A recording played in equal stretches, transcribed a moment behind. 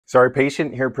So our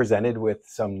patient here presented with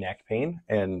some neck pain,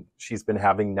 and she's been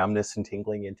having numbness and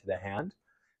tingling into the hand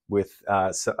with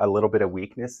a little bit of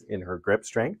weakness in her grip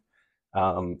strength.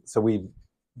 So we've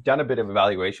done a bit of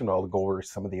evaluation. I'll go over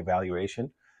some of the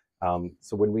evaluation.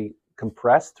 So when we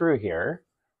compress through here,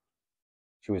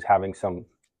 she was having some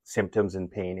symptoms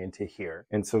and pain into here.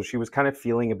 And so she was kind of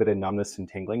feeling a bit of numbness and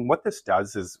tingling. What this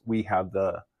does is we have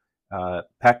the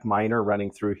pec minor running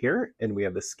through here, and we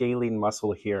have the scalene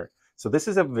muscle here. So this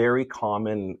is a very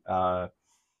common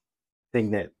thing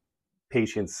that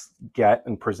patients get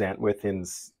and present with,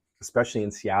 especially in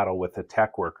Seattle with the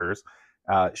tech workers.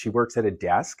 She works at a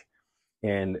desk,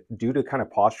 and due to kind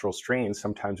of postural strain,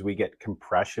 sometimes we get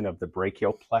compression of the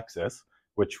brachial plexus,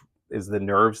 which is the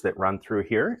nerves that run through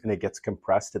here, and it gets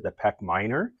compressed to the pec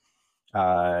minor,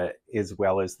 as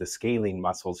well as the scalene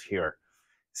muscles here.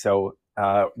 So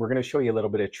we're going to show you a little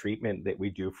bit of treatment that we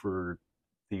do for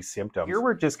these symptoms. Here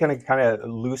we're just going to kind of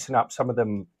loosen up some of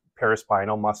the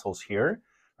paraspinal muscles here.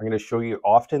 I'm going to show you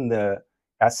often the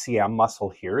SCM muscle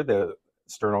here, the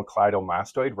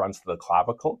sternocleidomastoid, runs to the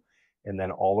clavicle, and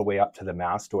then all the way up to the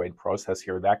mastoid process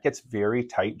here. That gets very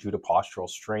tight due to postural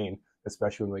strain,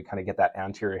 especially when we kind of get that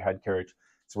anterior head carriage.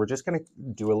 So we're just going to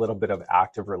do a little bit of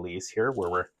active release here, where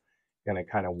we're going to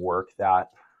kind of work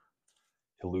that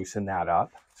to loosen that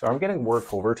up. So I'm going to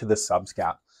work over to the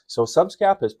subscap. So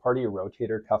subscap is part of your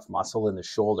rotator cuff muscle in the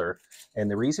shoulder.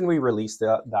 And the reason we release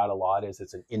that a lot is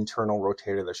it's an internal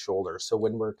rotator of the shoulder. So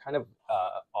when we're kind of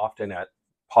often at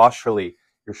posturally,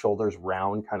 your shoulder's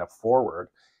round kind of forward.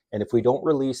 And if we don't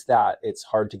release that, it's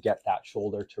hard to get that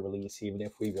shoulder to release, even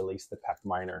if we release the pec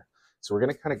minor. So we're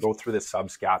going to kind of go through the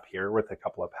subscap here with a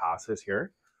couple of passes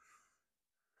here.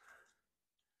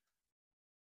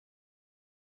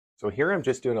 So here I'm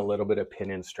just doing a little bit of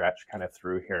pin and stretch kind of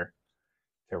through here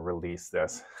to release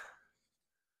this.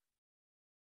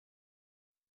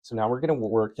 So now we're going to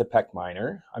work the pec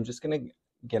minor. I'm just going to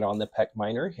get on the pec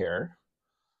minor here.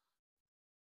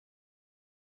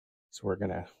 So we're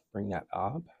going to bring that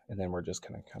up, and then we're just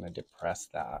going to kind of depress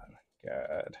that.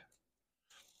 Good.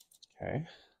 Okay.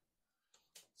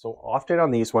 So often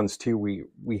on these ones too,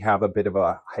 we have a bit of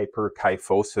a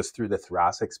hyperkyphosis through the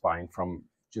thoracic spine from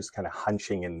just kind of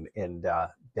hunching and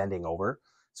bending over.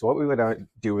 So what we would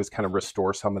do is kind of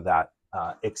restore some of that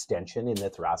extension in the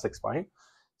thoracic spine.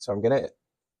 So I'm going to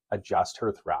adjust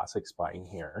her thoracic spine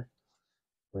here.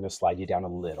 We're going to slide you down a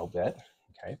little bit.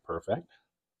 Okay, perfect.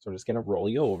 So I'm just going to roll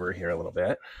you over here a little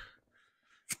bit.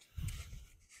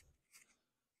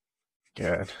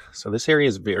 Good. So this area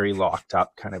is very locked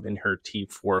up, kind of in her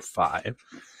T4-5.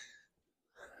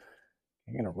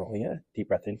 I'm going to roll you. Deep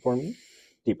breath in for me.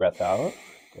 Deep breath out.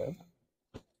 Good.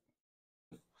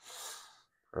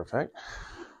 Perfect.